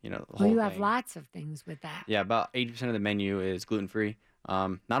 gluten-free. The whole Well, you thing. have lots of things with that. Yeah, about 80% of the menu is gluten-free.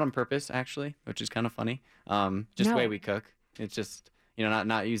 Not on purpose, actually, which is kind of funny. Just the way No. we cook. It's just,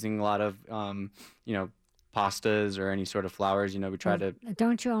 not using a lot of, pastas or any sort of flours. We try to...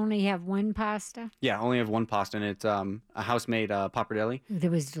 Don't you only have one pasta? Yeah, I only have one pasta, and it's a house-made pappardelle.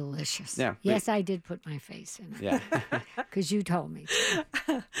 It was delicious. Yeah. Yes, I did put my face in it. Yeah. Because you told me to.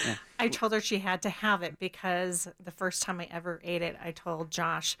 I told her she had to have it because the first time I ever ate it, I told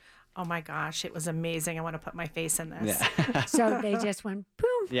Josh, oh my gosh, it was amazing. I want to put my face in this. Yeah. So they just went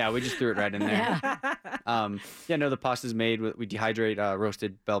boom. Yeah, we just threw it right in there. The pasta's made. We dehydrate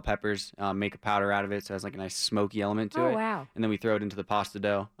roasted bell peppers, make a powder out of it, so it has like a nice smoky element to it. Oh, wow. And then we throw it into the pasta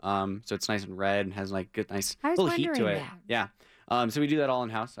dough, so it's nice and red and has like good, nice I was little heat to wondering it. that. Yeah. So we do that all in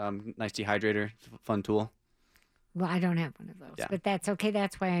house. Nice dehydrator, fun tool. Well, I don't have one of those, but that's okay.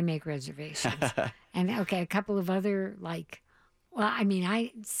 That's why I make reservations. And a couple of other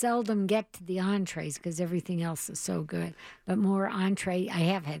I seldom get to the entrees because everything else is so good. But more entree, I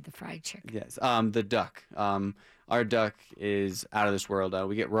have had the fried chicken. Yes, the duck. Our duck is out of this world.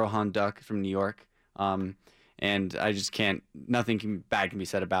 We get Rohan duck from New York, and I just can't. Nothing bad can be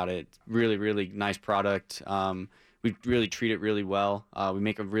said about it. Really, really nice product. We really treat it really well. We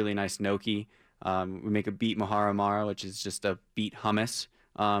make a really nice gnocchi. We make a beet maharamara, which is just a beet hummus.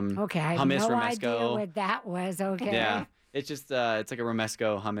 Okay, I had no idea what that was. Okay. Yeah, it's just it's like a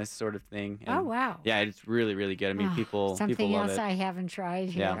romesco hummus sort of thing. And oh wow. Yeah, it's really really good. I mean, people love it. Something else I haven't tried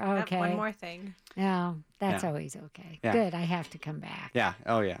here. Yeah. Okay. One more thing. Yeah, that's always okay. Yeah. Good. I have to come back. Yeah.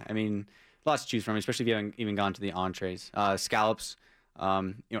 Oh yeah. I mean, lots to choose from, especially if you haven't even gone to the entrees. Scallops.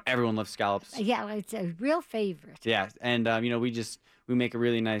 Everyone loves scallops. Yeah, it's a real favorite. Yeah, and we make a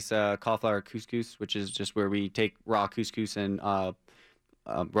really nice cauliflower couscous, which is just where we take raw couscous and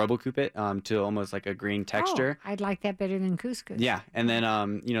robocoop it to almost like a green texture. Oh, I'd like that better than couscous. Yeah, and then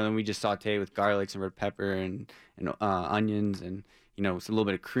then we just saute with garlic, some red pepper, and onions, and a little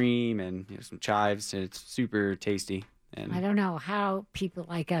bit of cream and some chives. And it's super tasty. And I don't know how people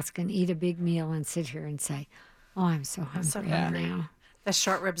like us can eat a big meal and sit here and say, "Oh, I'm so hungry now." The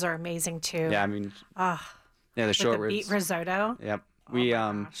short ribs are amazing too. Yeah, I mean, the short ribs. Beet risotto. Yep. We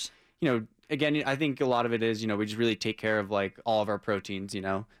again, I think a lot of it is, we just really take care of like all of our proteins,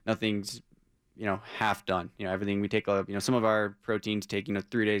 nothing's, half done, everything we take, some of our proteins take,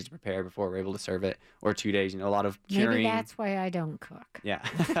 3 days to prepare before we're able to serve it, or 2 days, a lot of curing. Maybe that's why I don't cook. Yeah.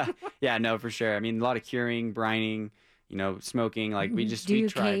 Yeah, no, for sure. I mean, a lot of curing, brining, smoking, like we just, Do you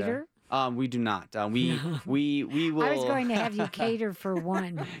try cater? We do not. We will. I was going to have you cater for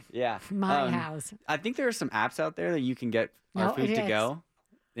one. Yeah. My house. I think there are some apps out there that you can get our food to go.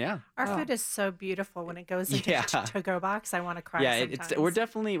 Yeah. Our food is so beautiful when it goes into the to-go box. I want to cry. Yeah, sometimes. we're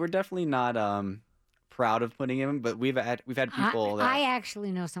definitely not proud of putting in, but we've had people that I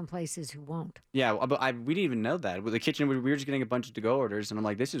actually know some places who won't. Yeah, but we didn't even know that. With the kitchen, we were just getting a bunch of to-go orders, and I'm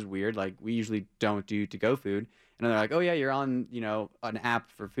like, this is weird. Like, we usually don't do to-go food. And they're like, oh, yeah, you're on, an app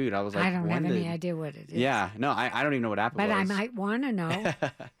for food. I was like, I don't have any idea what it is. Yeah, no, I don't even know what app it was. But I might want to know.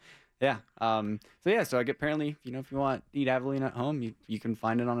 Yeah. So apparently, if you want to eat Abilene at home, you can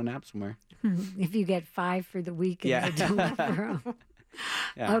find it on an app somewhere. If you get 5 for the week and they do it for 'em.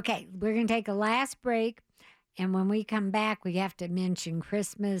 Yeah. Okay, we're going to take a last break. And when we come back, we have to mention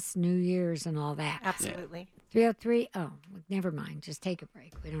Christmas, New Year's, and all that. Absolutely. 303. Oh, never mind. Just take a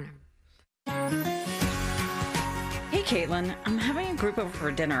break. We don't have. Hey, Caitlin, I'm having a group over for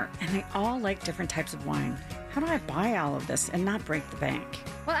dinner, and they all like different types of wine. How do I buy all of this and not break the bank?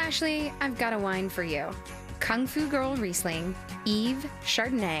 Well, Ashley, I've got a wine for you. Kung Fu Girl Riesling, Eve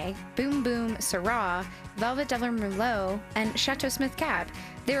Chardonnay, Boom Boom Syrah, Velvet Devil Merlot, and Chateau Smith Cab.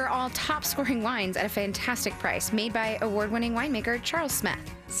 They are all top-scoring wines at a fantastic price, made by award-winning winemaker Charles Smith.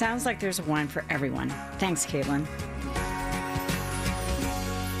 Sounds like there's a wine for everyone. Thanks, Caitlin.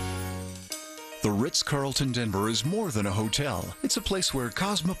 The Ritz-Carlton Denver is more than a hotel. It's a place where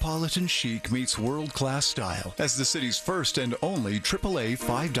cosmopolitan chic meets world-class style. As the city's first and only AAA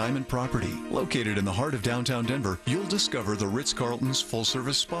 5-diamond property. Located in the heart of downtown Denver, you'll discover the Ritz-Carlton's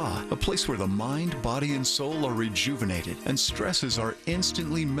full-service spa, a place where the mind, body, and soul are rejuvenated and stresses are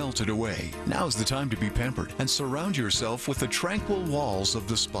instantly melted away. Now's the time to be pampered and surround yourself with the tranquil walls of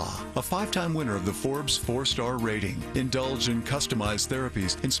the spa. A 5-time winner of the Forbes 4-star rating. Indulge in customized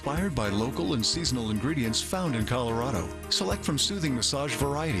therapies inspired by local and seasonal ingredients found in Colorado. Select from soothing massage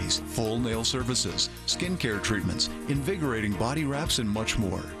varieties, full nail services, skincare treatments, invigorating body wraps, and much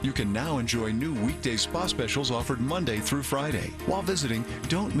more. You can now enjoy new weekday spa specials offered Monday through Friday. While visiting,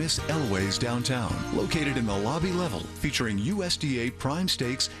 don't miss Elway's downtown, located in the lobby level, featuring USDA prime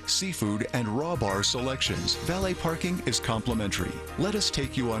steaks, seafood, and raw bar selections. Valet parking is complimentary. Let us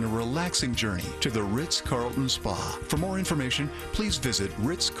take you on a relaxing journey to the Ritz-Carlton Spa. For more information, please visit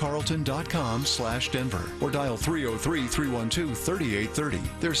ritzcarlton.com/Denver or dial 303-312-3830.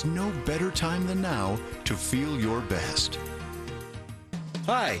 There's no better time than now to feel your best.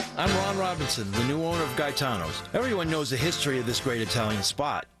 Hi, I'm Ron Robinson, the new owner of Gaetano's. Everyone knows the history of this great Italian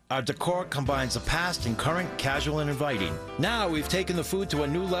spot. Our decor combines the past and current, casual and inviting. Now we've taken the food to a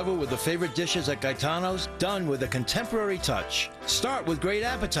new level with the favorite dishes at Gaetano's, done with a contemporary touch. Start with great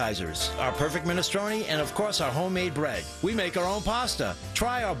appetizers, our perfect minestrone, and of course our homemade bread. We make our own pasta.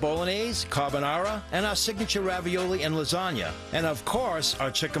 Try our bolognese, carbonara, and our signature ravioli and lasagna. And of course,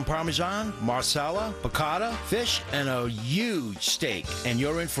 our chicken parmesan, marsala, piccata, fish, and a huge steak. And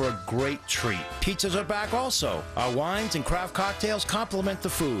you're in for a great treat. Pizzas are back also. Our wines and craft cocktails complement the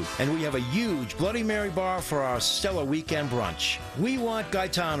food. And we have a huge Bloody Mary bar for our stellar weekend brunch. We want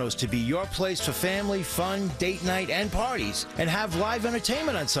Gaetano's to be your place for family, fun, date night, and parties, and have live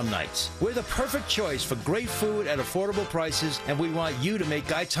entertainment on some nights. We're the perfect choice for great food at affordable prices, and we want you to make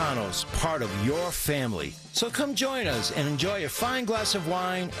Gaetano's part of your family. So come join us and enjoy a fine glass of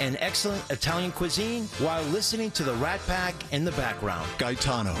wine and excellent Italian cuisine while listening to the Rat Pack in the background.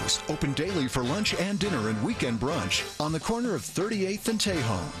 Gaetano's, open daily for lunch and dinner and weekend brunch on the corner of 38th and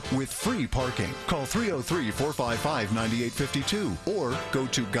Tejon with free parking. Call 303-455-9852 or go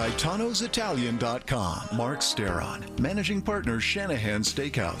to Gaetano'sItalian.com. Mark Steron, Managing Partner, Shanahan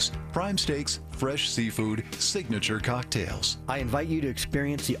Steakhouse. Prime steaks, fresh seafood, signature cocktails. I invite you to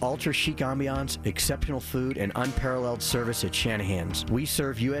experience the ultra-chic ambiance, exceptional food, and unparalleled service at Shanahan's. We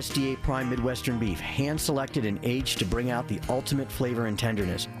serve USDA Prime Midwestern beef, hand-selected and aged to bring out the ultimate flavor and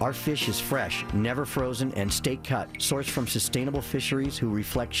tenderness. Our fish is fresh, never frozen, and steak cut, sourced from sustainable fisheries who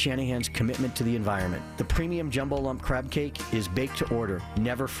reflect Shanahan's commitment to the environment. The premium jumbo lump crab cake is baked to order,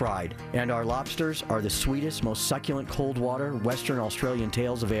 never fried, and our lobsters are the sweetest, most succulent cold water Western Australian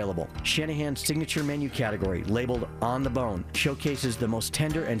tails available. Shanahan's signature menu category, labeled On the Bone, showcases the most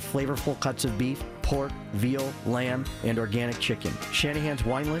tender and flavorful cuts of beef, pork, veal, lamb, and organic chicken. Shanahan's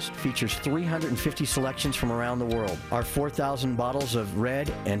wine list features 350 selections from around the world. Our 4,000 bottles of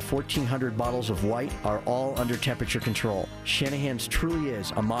red and 1,400 bottles of white are all under temperature control. Shanahan's truly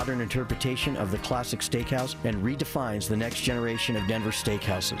is a modern interpretation of the classic steakhouse and redefines the next generation of Denver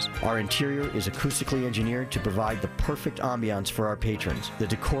steakhouses. Our interior is acoustically engineered to provide the perfect ambiance for our patrons. The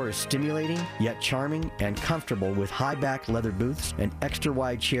decor is stimulating, yet charming and comfortable with high-back leather booths and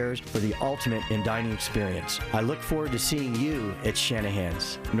extra-wide chairs for the ultimate in dining experience. I look forward to seeing you at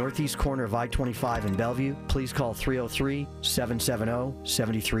Shanahan's. Northeast corner of I-25 in Bellevue. Please call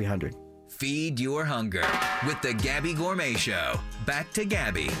 303-770-7300. Feed your hunger with the Gabby Gourmet Show. Back to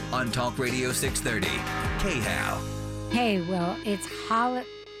Gabby on Talk Radio 630. KHOW. Hey, well, it's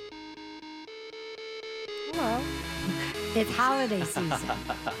Hello. It's holiday season.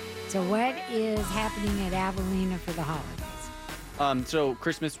 So what is happening at Avelina for the holidays? So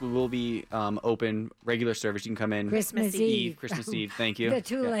Christmas we will be open, regular service. You can come in. Christmas Eve. Christmas Eve. Thank you. The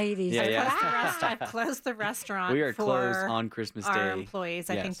two ladies. I've closed the restaurant. We are for closed on Christmas Day. Our employees.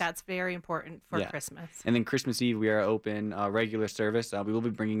 I think that's very important for Christmas. And then Christmas Eve we are open, regular service. We will be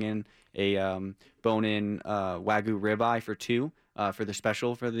bringing in a bone-in Wagyu ribeye for two for the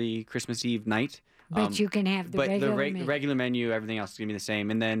special for the Christmas Eve night. But you can have the regular menu. The regular menu, everything else is going to be the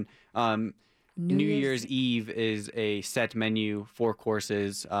same. And then New Year's Eve is a set menu, 4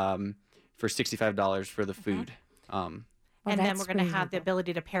 courses for $65 for the food. And then we're going to have the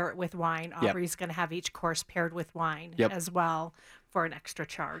ability to pair it with wine. Aubrey's going to have each course paired with wine as well for an extra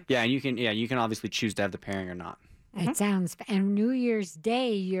charge. Yeah, and you can obviously choose to have the pairing or not. It sounds. And New Year's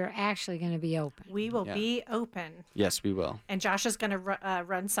Day, you're actually going to be open. We will be open. Yes, we will. And Josh is going to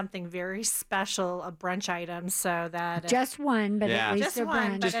run something very special, a brunch item, so that just one, but at least just a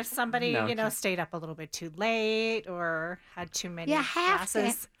one. brunch. But if somebody stayed up a little bit too late or had too many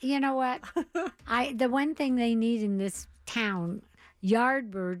classes, you know what? The one thing they need in this town,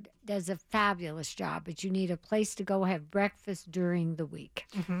 Yardbird does a fabulous job, but you need a place to go have breakfast during the week.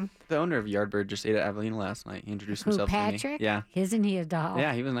 Mm-hmm. The owner of Yardbird just ate at Avelina last night. He introduced himself Patrick? to me. Yeah. Isn't he a doll?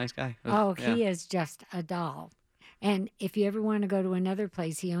 Yeah, he was a nice guy. He is just a doll. And if you ever want to go to another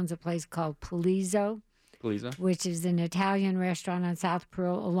place, he owns a place called Polizzo, which is an Italian restaurant on South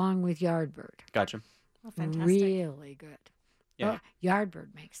Pearl along with Yardbird. Gotcha. Oh, fantastic. Really good. Yeah.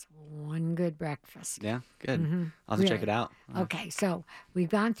 Yardbird makes one good breakfast. Yeah, good. Mm-hmm. I'll have to check it out. Okay, so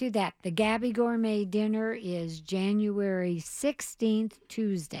we've gone through that. The Gabby Gourmet Dinner is January 16th,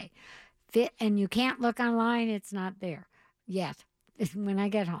 Tuesday. And you can't look online. It's not there yet. When I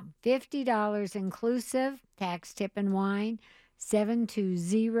get home. $50 inclusive, tax, tip, and wine.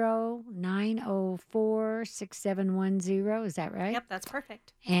 720-904-6710. Is that right? Yep, that's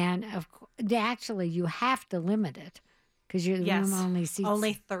perfect. And actually, you have to limit it because your room only seats...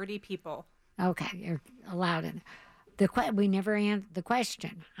 only 30 people. Okay, you're allowed in. We never answered the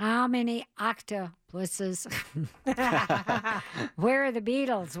question. How many octopuses? Where are the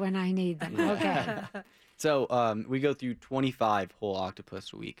Beatles when I need them? Okay. So we go through 25 whole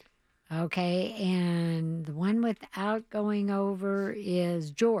octopus a week. Okay, and the one without going over is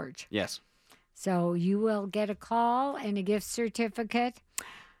George. Yes. So you will get a call and a gift certificate,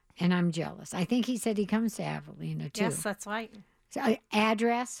 and I'm jealous. I think he said he comes to Avelina, too. Yes, that's right. So,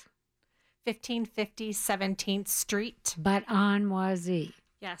 address? 1550 17th Street. But on Wazee.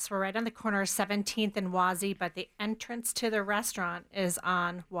 Yes, we're right on the corner of 17th and Wazee, but the entrance to the restaurant is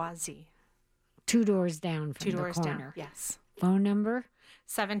on Wazee. 2 doors down from Two the doors corner. down, yes. Phone number?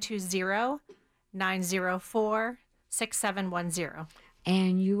 720-904-6710.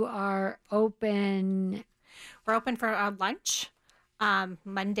 And you are open? We're open for lunch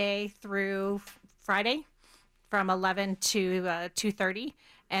Monday through Friday from 11 to 2:30.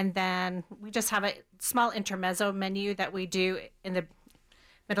 And then we just have a small intermezzo menu that we do in the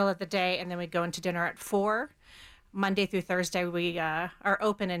middle of the day, and then we go into dinner at 4. Monday through Thursday, we are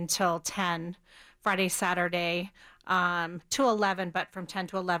open until 10. Friday, Saturday to 11, but from 10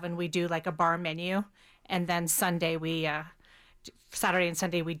 to 11, we do like a bar menu. And then Sunday, Saturday and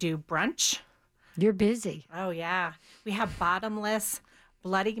Sunday, we do brunch. You're busy. Oh, yeah. We have bottomless,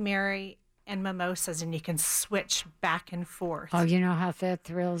 Bloody Mary, and mimosas, and you can switch back and forth. Oh, you know how that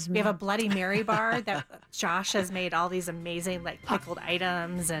thrills me? We have a Bloody Mary bar that Josh has made all these amazing, like, pickled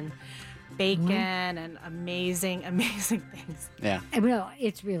items and bacon and amazing things. Yeah. Well,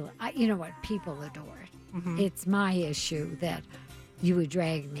 it's real. You know what? People adore it. Mm-hmm. It's my issue that you would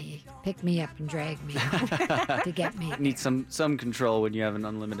pick me up and drag me to get me. Need some control when you have an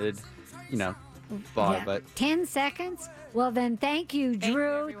unlimited, bar. Yeah. But 10 seconds? Well, then thank you,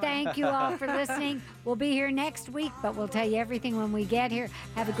 Drew. Thank you all for listening. We'll be here next week, but we'll tell you everything when we get here.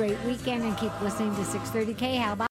 Have a great weekend and keep listening to 630K. How about